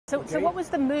So what was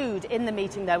the mood in the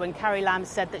meeting, though, when Carrie Lam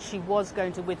said that she was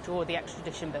going to withdraw the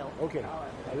extradition bill? Okay,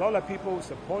 a lot of people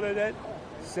supported it,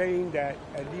 saying that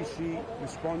at least she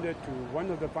responded to one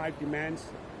of the 5 demands.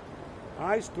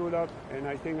 I stood up, and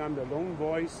I think I'm the lone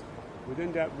voice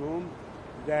within that room,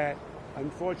 that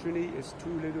unfortunately it's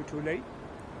too little too late,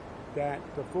 that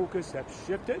the focus has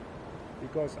shifted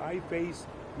because I face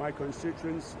my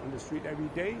constituents on the street every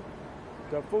day.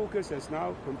 The focus has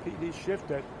now completely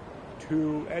shifted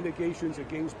to allegations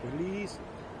against police,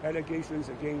 allegations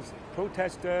against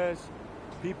protesters.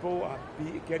 People are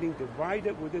getting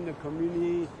divided within the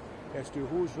community as to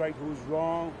who's right, who's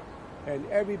wrong, and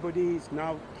everybody's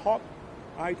now top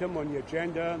item on the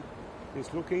agenda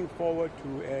is looking forward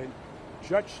to a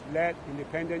judge-led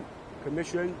independent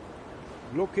commission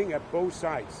looking at both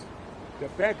sides. The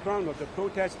background of the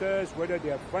protesters, whether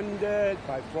they are funded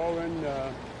by foreign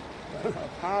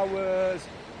powers,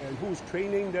 and who's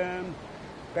training them,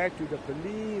 back to the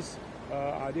police,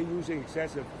 are they using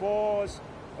excessive force,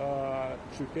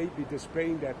 should they be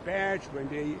displaying their badge when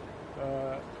they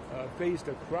face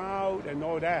the crowd and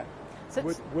all that,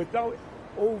 without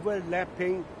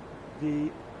overlapping the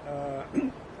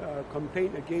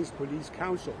complaint against police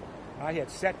council. I had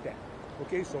said that.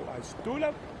 Okay, so I stood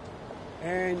up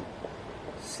and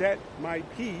said my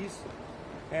piece,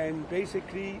 and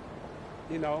basically,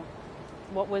 you know.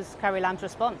 What was Carrie Lam's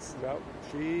response? Well,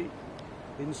 she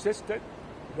insisted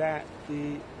that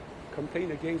the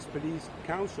complaint against police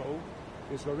council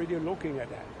is already looking at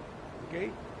that. Okay?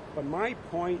 But my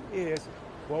point is,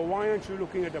 well, why aren't you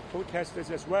looking at the protesters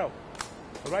as well?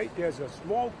 All right? There's a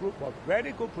small group of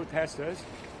radical protesters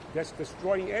that's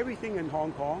destroying everything in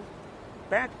Hong Kong,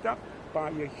 backed up by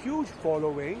a huge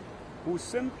following who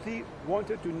simply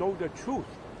wanted to know the truth.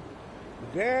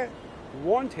 Their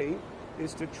wanting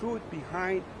is the truth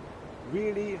behind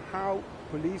really how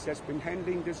police has been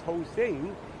handling this whole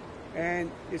thing, and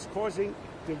it's causing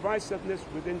divisiveness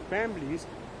within families.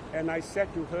 And I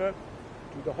said to her,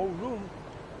 to the whole room,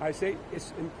 I say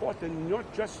it's important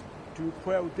not just to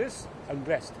quell this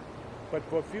unrest, but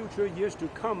for future years to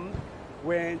come,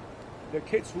 when the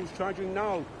kids who's charging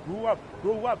now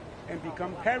grow up and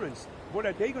become parents, what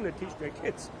are they going to teach their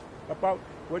kids about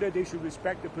whether they should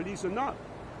respect the police or not?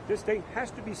 This thing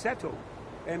has to be settled.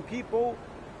 And people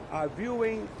are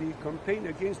viewing the complaint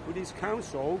against police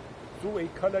council through a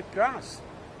colored glass.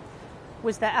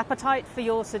 Was there appetite for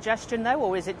your suggestion, though,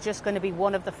 or is it just going to be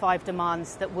one of the 5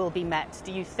 demands that will be met?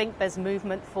 Do you think there's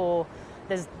movement for,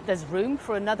 there's room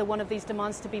for another one of these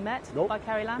demands to be met by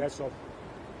Carrie Lam? That's all.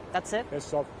 That's it?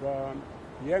 As of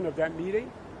the end of that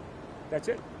meeting, that's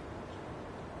it.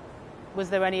 Was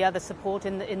there any other support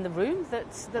in the room that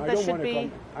there should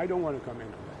be? I don't want to comment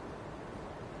on that.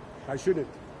 I shouldn't.